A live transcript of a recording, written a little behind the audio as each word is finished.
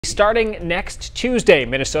Starting next Tuesday,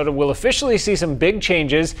 Minnesota will officially see some big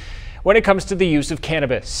changes when it comes to the use of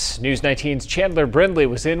cannabis. News 19's Chandler Brindley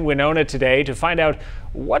was in Winona today to find out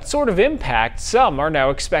what sort of impact some are now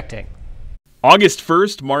expecting. August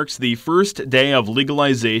 1st marks the first day of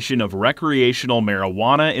legalization of recreational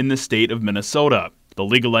marijuana in the state of Minnesota. The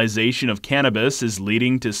legalization of cannabis is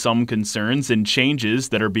leading to some concerns and changes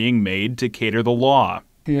that are being made to cater the law.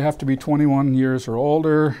 You have to be 21 years or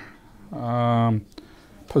older,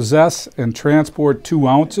 possess and transport 2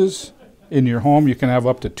 ounces. In your home, you can have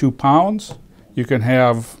up to 2 pounds. You can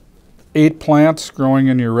have 8 plants growing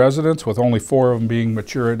in your residence with only 4 of them being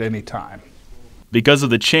mature at any time. Because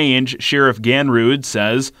of the change, Sheriff Ganrud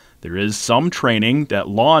says there is some training that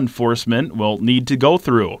law enforcement will need to go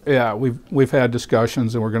through. Yeah, we've had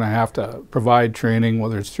discussions, and we're going to have to provide training,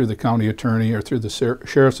 whether it's through the county attorney or through the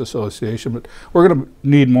Sheriff's Association. But we're going to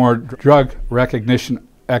need more drug recognition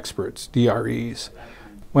experts, DREs.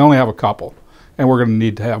 We only have a couple, and we're going to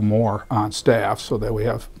need to have more on staff so that we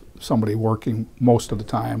have somebody working most of the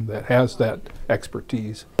time that has that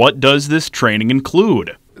expertise. What does this training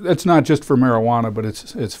include? It's not just for marijuana, but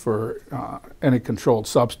it's for any controlled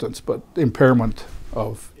substance, but impairment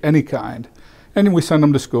of any kind. And we send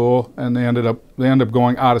them to school, and they end up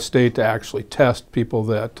going out of state to actually test people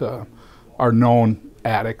that are known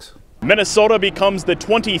addicts. Minnesota becomes the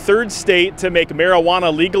 23rd state to make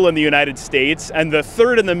marijuana legal in the United States and the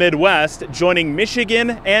 3rd in the Midwest, joining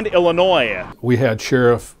Michigan and Illinois. We had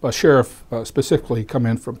a sheriff specifically come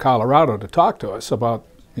in from Colorado to talk to us about,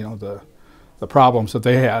 the problems that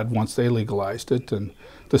they had once they legalized it, and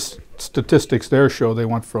the statistics there show they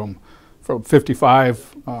went from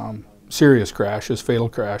 55 serious crashes, fatal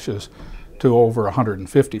crashes, to over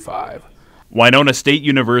 155. Winona State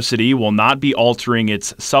University will not be altering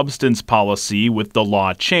its substance policy with the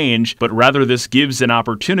law change, but rather this gives an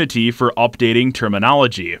opportunity for updating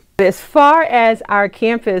terminology. As far as our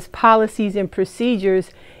campus policies and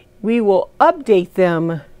procedures, we will update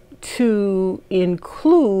them to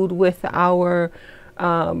include with our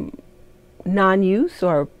non-use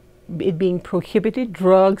or it being prohibited,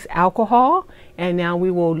 drugs, alcohol, and now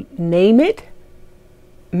we will name it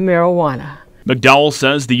marijuana. McDowell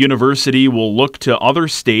says the university will look to other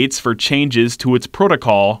states for changes to its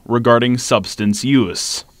protocol regarding substance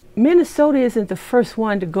use. Minnesota isn't the first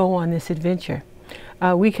one to go on this adventure.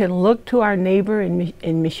 We can look to our neighbor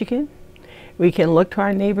in Michigan. We can look to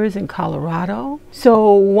our neighbors in Colorado.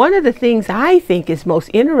 So one of the things I think is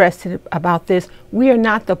most interesting about this, we are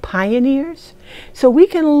not the pioneers. So we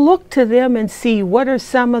can look to them and see what are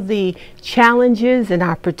some of the challenges and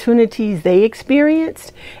opportunities they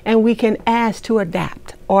experienced, and we can ask to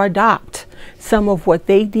adapt or adopt some of what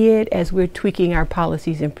they did as we're tweaking our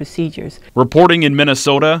policies and procedures. Reporting in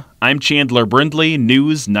Minnesota, I'm Chandler Brindley,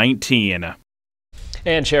 News 19.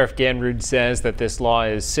 And Sheriff Ganrud says that this law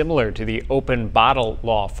is similar to the open bottle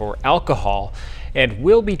law for alcohol and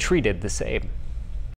will be treated the same.